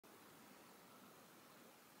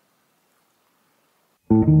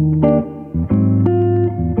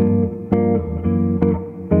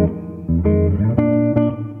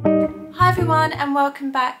And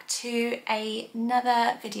welcome back to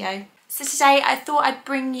another video. So today I thought I'd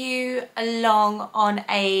bring you along on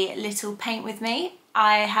a little paint with me.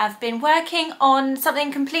 I have been working on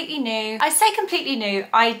something completely new. I say completely new,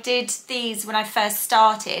 I did these when I first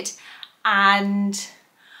started and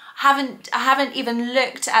I haven't even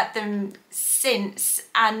looked at them since,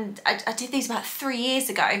 and I did these about 3 years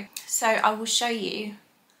ago. So I will show you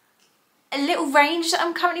a little range that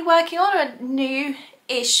I'm currently working on, a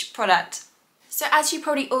new-ish product. So as you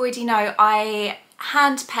probably already know, I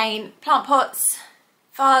hand paint plant pots,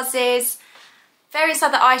 vases, various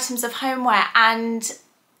other items of homeware, and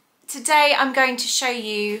today I'm going to show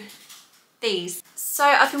you these. So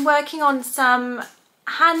I've been working on some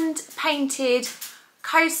hand painted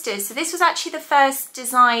coasters. So this was actually the first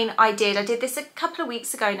design I did. I did this a couple of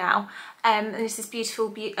weeks ago now, and this is beautiful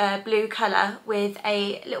blue colour with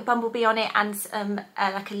a little bumblebee on it and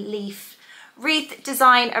like a leaf wreath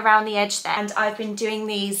design around the edge there, and I've been doing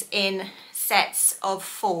these in sets of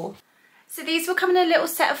 4. So these will come in a little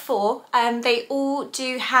set of 4. They all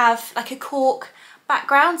do have like a cork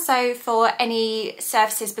background, so for any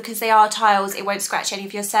surfaces, because they are tiles, it won't scratch any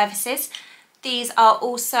of your surfaces. These are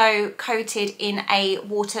also coated in a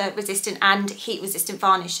water resistant and heat resistant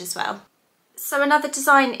varnish as well. So another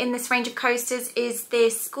design in this range of coasters is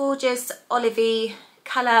this gorgeous olivey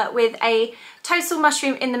colour with a toadstool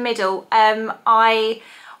mushroom in the middle. I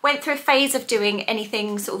went through a phase of doing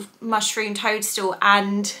anything sort of mushroom toadstool,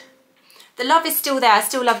 and the love is still there. I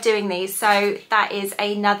still love doing these, so that is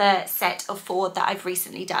another set of 4 that I've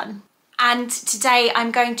recently done. And today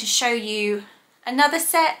I'm going to show you another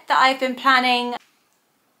set that I've been planning.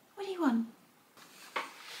 What do you want?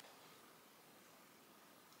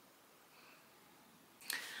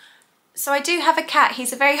 So I do have a cat.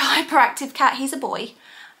 He's a very hyperactive cat. He's a boy.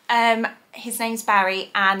 His name's Barry,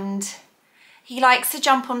 and he likes to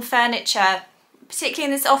jump on furniture, particularly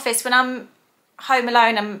in this office. When I'm home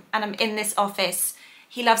alone and I'm in this office,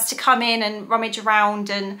 he loves to come in and rummage around,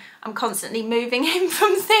 and I'm constantly moving him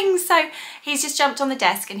from things. So he's just jumped on the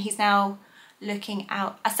desk and he's now looking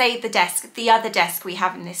out. I say the desk, the other desk we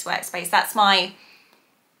have in this workspace. That's my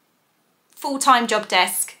full-time job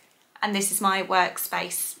desk, and this is my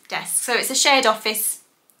workspace desk. So it's a shared office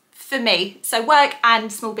for me, so work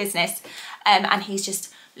and small business, and he's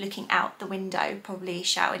just looking out the window, probably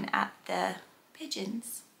shouting at the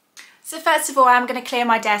pigeons. So first of all, I'm going to clear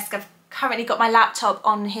my desk. I've currently got my laptop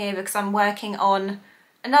on here because I'm working on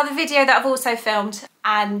another video that I've also filmed,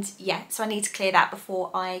 and yeah, so I need to clear that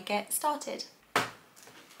before I get started.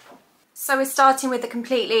 So we're starting with a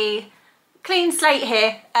completely clean slate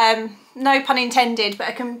here, no pun intended, but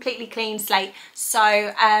a completely clean slate.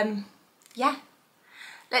 So yeah,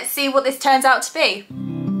 let's see what this turns out to be.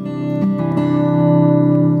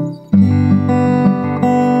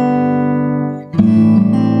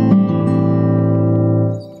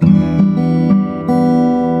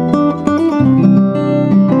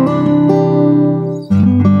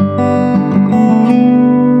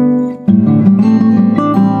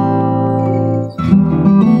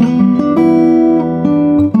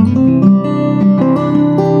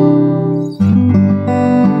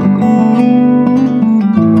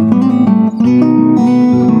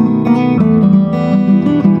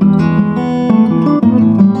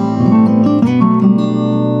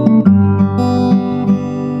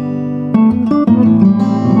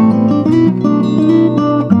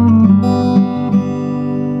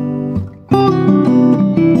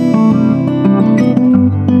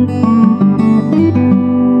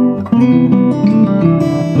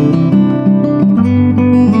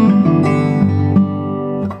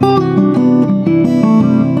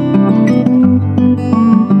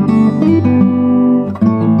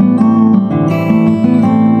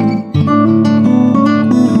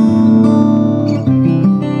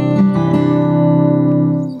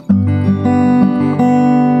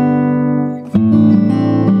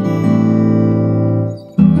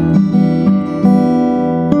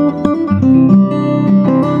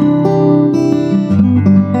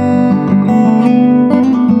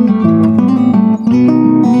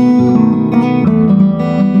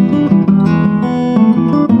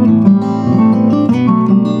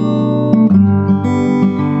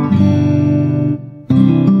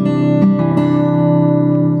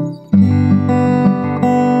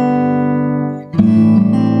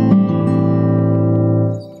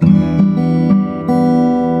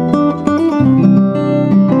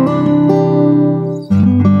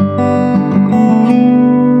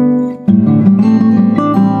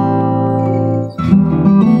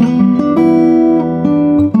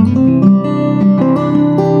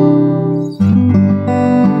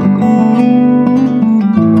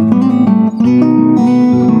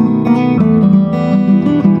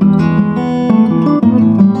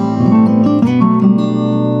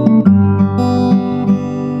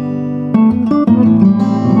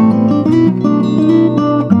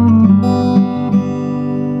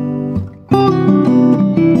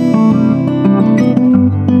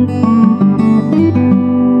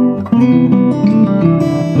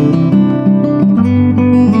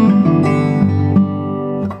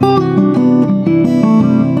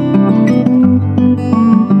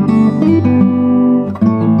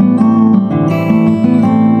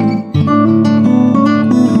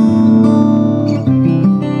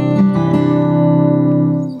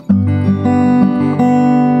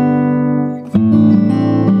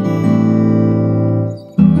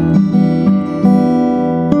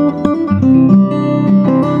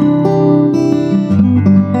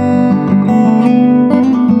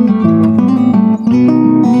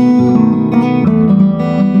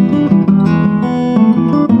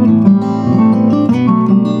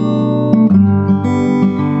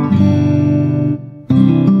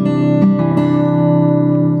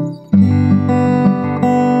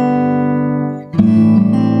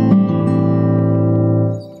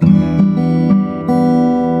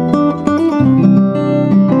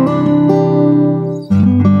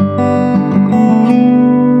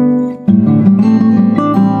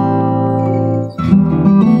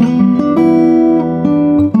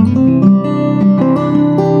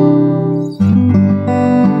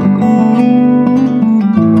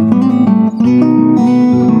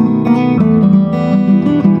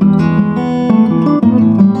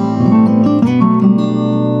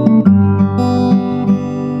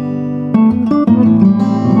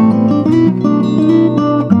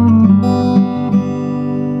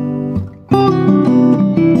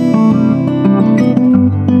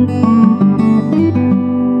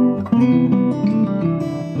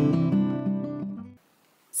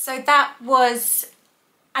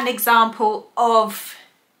 example of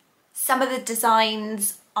some of the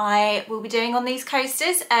designs I will be doing on these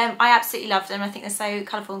coasters. I absolutely love them. I think they're so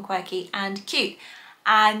colourful and quirky and cute.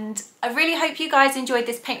 And I really hope you guys enjoyed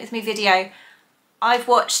this paint with me video. I've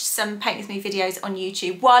watched some paint with me videos on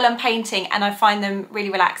YouTube while I'm painting and I find them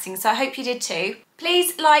really relaxing, so I hope you did too.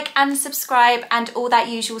 Please like and subscribe and all that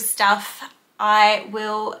usual stuff. I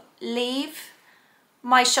will leave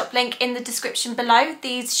my shop link in the description below.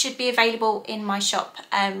 These should be available in my shop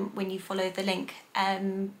when you follow the link.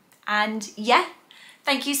 And yeah,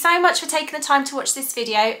 thank you so much for taking the time to watch this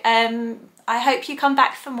video. I hope you come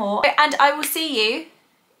back for more, and I will see you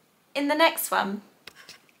in the next one.